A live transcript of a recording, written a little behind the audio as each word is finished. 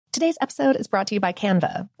Today's episode is brought to you by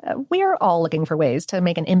Canva. We're all looking for ways to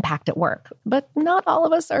make an impact at work, but not all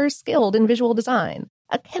of us are skilled in visual design.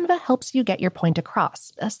 Canva helps you get your point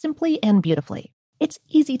across, simply and beautifully. It's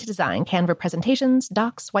easy to design Canva presentations,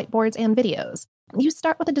 docs, whiteboards, and videos. You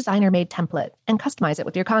start with a designer-made template and customize it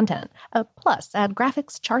with your content. Plus, add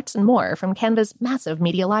graphics, charts, and more from Canva's massive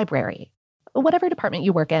media library. Whatever department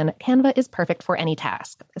you work in, Canva is perfect for any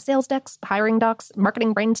task. Sales decks, hiring docs,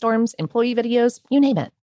 marketing brainstorms, employee videos, you name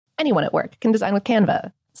it. Anyone at work can design with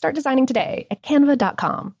Canva. Start designing today at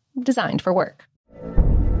canva.com. Designed for work.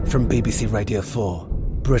 From BBC Radio 4,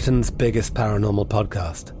 Britain's biggest paranormal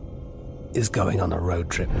podcast is going on a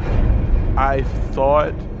road trip. I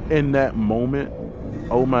thought in that moment,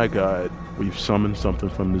 oh my God, we've summoned something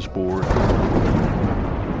from this board.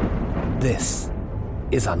 This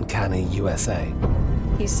is Uncanny USA.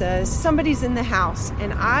 He says, somebody's in the house,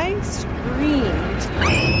 and I screamed.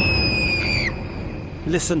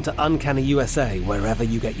 Listen to Uncanny USA wherever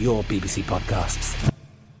you get your BBC podcasts,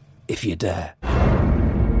 if you dare.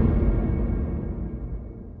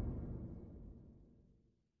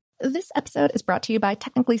 This episode is brought to you by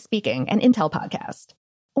Technically Speaking, an Intel podcast.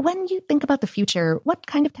 When you think about the future, what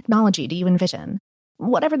kind of technology do you envision?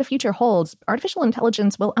 Whatever the future holds, artificial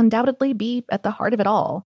intelligence will undoubtedly be at the heart of it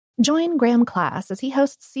all. Join Graham Class as he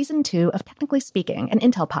hosts Season 2 of Technically Speaking, an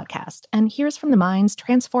Intel podcast, and hears from the minds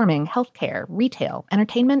transforming healthcare, retail,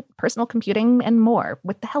 entertainment, personal computing, and more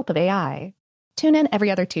with the help of AI. Tune in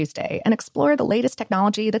every other Tuesday and explore the latest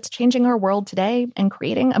technology that's changing our world today and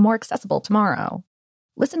creating a more accessible tomorrow.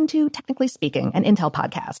 Listen to Technically Speaking, an Intel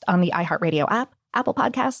podcast on the iHeartRadio app, Apple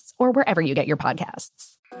Podcasts, or wherever you get your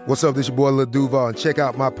podcasts. What's up, this your boy Lil Duval, and check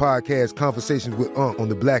out my podcast, Conversations with Unc, on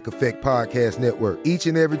the Black Effect Podcast Network. Each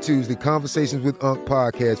and every Tuesday, Conversations with Unc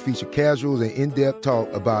podcast feature casual and in-depth talk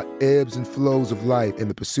about ebbs and flows of life and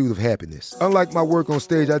the pursuit of happiness. Unlike my work on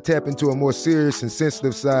stage, I tap into a more serious and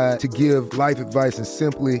sensitive side to give life advice and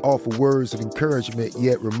simply offer words of encouragement,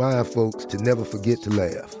 yet remind folks to never forget to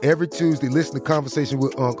laugh. Every Tuesday, listen to Conversations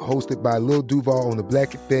with Unc, hosted by Lil Duval on the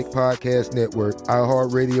Black Effect Podcast Network,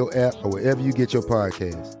 iHeartRadio app, or wherever you get your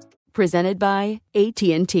podcasts. Presented by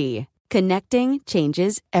AT&T. Connecting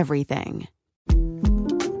changes everything.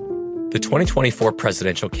 The 2024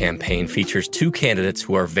 presidential campaign features two candidates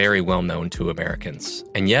who are very well known to Americans.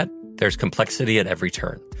 And yet, there's complexity at every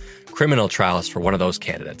turn. Criminal trials for one of those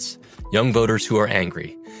candidates. Young voters who are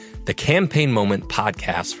angry. The Campaign Moment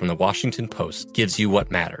podcast from the Washington Post gives you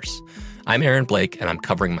what matters. I'm Aaron Blake, and I'm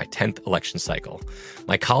covering my 10th election cycle.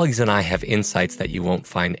 My colleagues and I have insights that you won't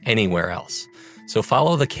find anywhere else. So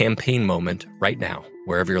follow the Campaign Moment right now,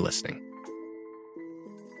 wherever you're listening.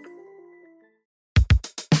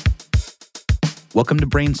 Welcome to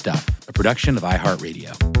Brainstuff, a production of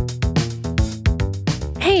iHeartRadio.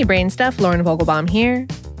 Hey, Brainstuff, Lauren Vogelbaum here.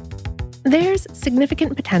 There's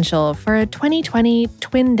significant potential for a 2020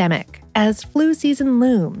 twindemic as flu season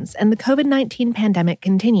looms and the COVID-19 pandemic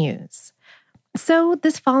continues. So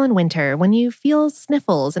this fall and winter, when you feel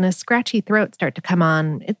sniffles and a scratchy throat start to come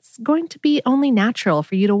on, it's going to be only natural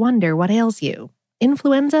for you to wonder what ails you,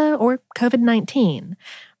 influenza or COVID-19.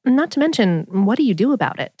 Not to mention, what do you do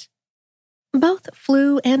about it? Both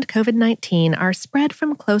flu and COVID-19 are spread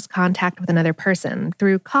from close contact with another person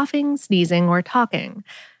through coughing, sneezing, or talking.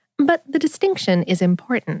 But the distinction is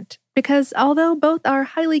important because although both are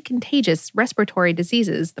highly contagious respiratory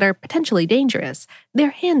diseases that are potentially dangerous,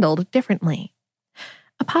 they're handled differently.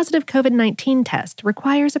 A positive COVID-19 test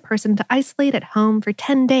requires a person to isolate at home for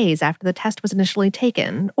 10 days after the test was initially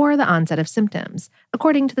taken or the onset of symptoms,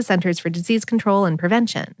 according to the Centers for Disease Control and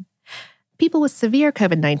Prevention. People with severe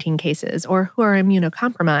COVID-19 cases or who are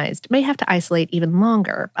immunocompromised may have to isolate even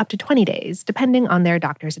longer, up to 20 days, depending on their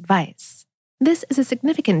doctor's advice. This is a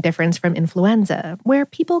significant difference from influenza, where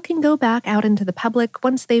people can go back out into the public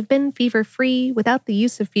once they've been fever-free without the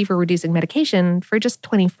use of fever-reducing medication for just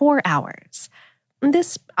 24 hours.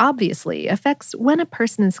 This obviously affects when a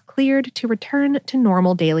person is cleared to return to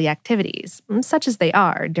normal daily activities, such as they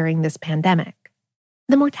are during this pandemic.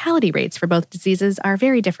 The mortality rates for both diseases are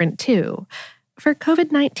very different too. For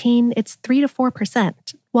COVID-19, it's 3 to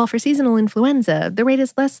 4%, while for seasonal influenza, the rate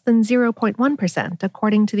is less than 0.1%,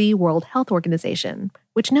 according to the World Health Organization,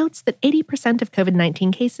 which notes that 80% of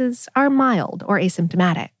COVID-19 cases are mild or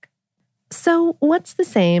asymptomatic. So, what's the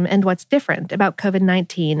same and what's different about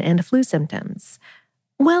COVID-19 and flu symptoms?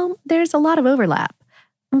 Well, there's a lot of overlap.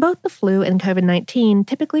 Both the flu and COVID-19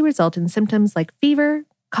 typically result in symptoms like fever,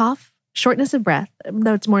 cough, shortness of breath,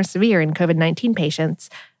 though it's more severe in COVID-19 patients,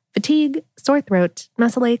 fatigue, sore throat,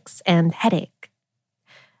 muscle aches, and headache.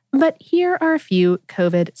 But here are a few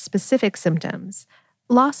COVID-specific symptoms: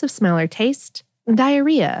 loss of smell or taste,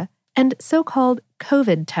 diarrhea, and so-called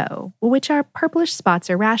COVID toe, which are purplish spots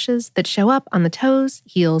or rashes that show up on the toes,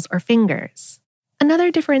 heels, or fingers.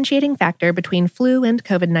 Another differentiating factor between flu and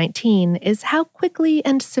COVID-19 is how quickly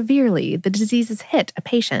and severely the diseases hit a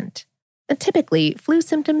patient. Typically, flu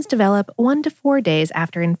symptoms develop 1 to 4 days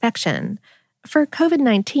after infection. For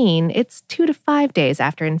COVID-19, it's 2 to 5 days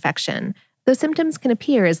after infection, though symptoms can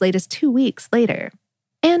appear as late as 2 weeks later.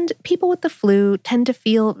 And people with the flu tend to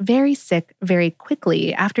feel very sick very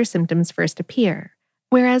quickly after symptoms first appear,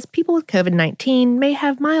 whereas people with COVID-19 may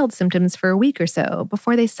have mild symptoms for a week or so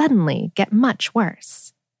before they suddenly get much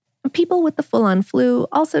worse. People with the full-on flu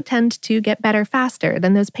also tend to get better faster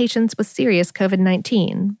than those patients with serious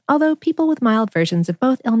COVID-19, although people with mild versions of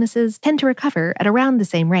both illnesses tend to recover at around the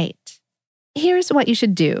same rate. Here's what you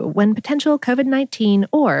should do when potential COVID-19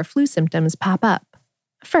 or flu symptoms pop up.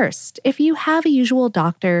 First, if you have a usual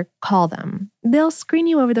doctor, call them. They'll screen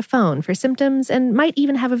you over the phone for symptoms and might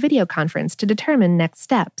even have a video conference to determine next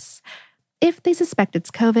steps. If they suspect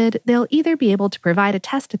it's COVID, they'll either be able to provide a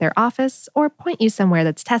test at their office or point you somewhere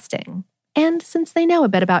that's testing. And since they know a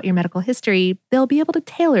bit about your medical history, they'll be able to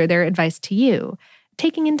tailor their advice to you,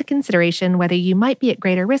 taking into consideration whether you might be at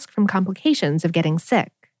greater risk from complications of getting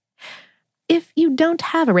sick. If you don't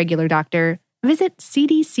have a regular doctor, visit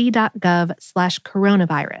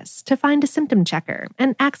cdc.gov/coronavirus to find a symptom checker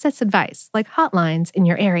and access advice like hotlines in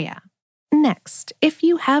your area. Next, if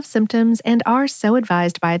you have symptoms and are so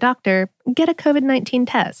advised by a doctor, get a COVID-19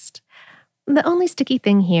 test. The only sticky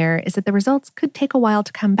thing here is that the results could take a while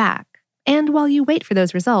to come back, and while you wait for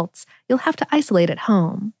those results, you'll have to isolate at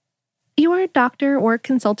home. Your doctor or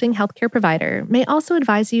consulting healthcare provider may also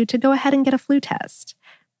advise you to go ahead and get a flu test.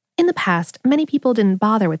 In the past, many people didn't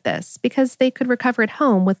bother with this because they could recover at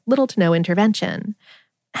home with little to no intervention.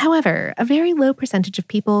 However, a very low percentage of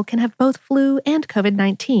people can have both flu and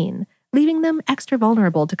COVID-19, leaving them extra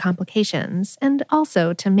vulnerable to complications and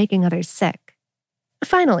also to making others sick.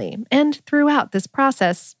 Finally, and throughout this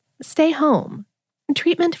process, stay home.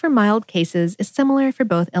 Treatment for mild cases is similar for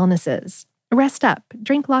both illnesses. Rest up,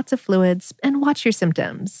 drink lots of fluids, and watch your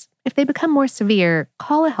symptoms. If they become more severe,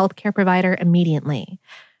 call a healthcare provider immediately.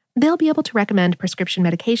 They'll be able to recommend prescription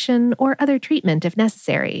medication or other treatment if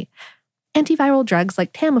necessary. Antiviral drugs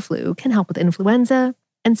like Tamiflu can help with influenza,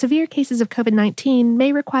 and severe cases of COVID-19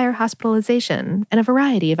 may require hospitalization and a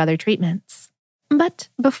variety of other treatments. But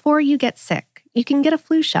before you get sick, you can get a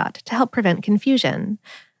flu shot to help prevent confusion.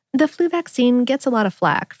 The flu vaccine gets a lot of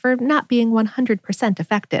flack for not being 100%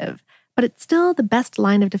 effective, but it's still the best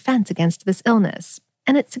line of defense against this illness,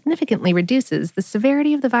 and it significantly reduces the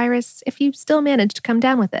severity of the virus if you still manage to come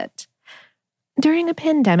down with it. During a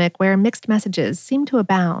pandemic where mixed messages seem to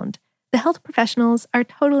abound, the health professionals are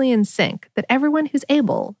totally in sync that everyone who's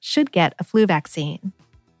able should get a flu vaccine.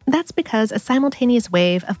 That's because a simultaneous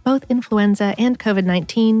wave of both influenza and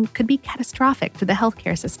COVID-19 could be catastrophic to the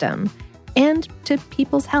healthcare system and to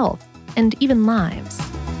people's health and even lives.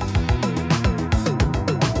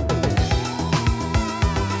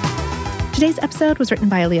 Today's episode was written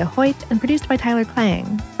by Aaliyah Hoyt and produced by Tyler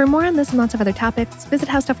Klang. For more on this and lots of other topics, visit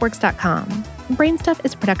howstuffworks.com. Brainstuff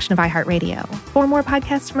is a production of iHeartRadio. For more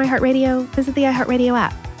podcasts from iHeartRadio, visit the iHeartRadio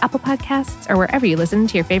app, Apple Podcasts, or wherever you listen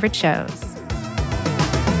to your favorite shows.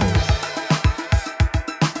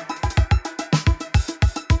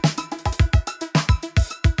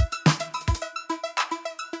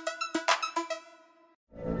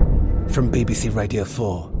 From BBC Radio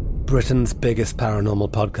 4, Britain's biggest paranormal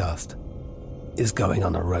podcast is going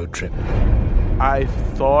on a road trip. I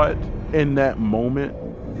thought in that moment,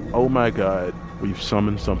 oh my God, we've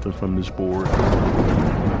summoned something from this board.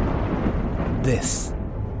 This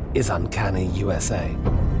is Uncanny USA.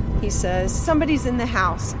 He says, somebody's in the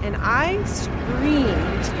house, and I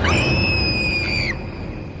screamed.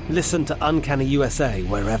 Listen to Uncanny USA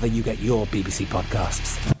wherever you get your BBC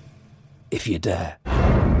podcasts, if you dare.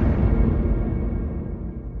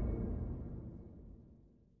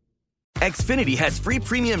 Xfinity has free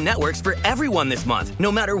premium networks for everyone this month,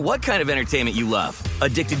 no matter what kind of entertainment you love.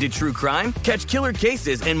 Addicted to true crime? Catch killer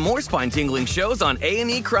cases and more spine-tingling shows on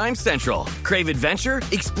A&E Crime Central. Crave adventure?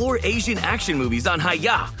 Explore Asian action movies on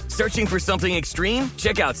Hi-YAH. Searching for something extreme?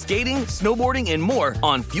 Check out skating, snowboarding, and more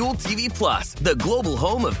on Fuel TV Plus, the global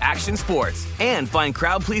home of action sports. And find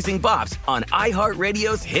crowd-pleasing bops on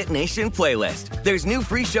iHeartRadio's Hit Nation playlist. There's new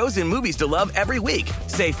free shows and movies to love every week.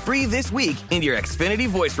 Say free this week in your Xfinity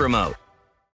voice remote.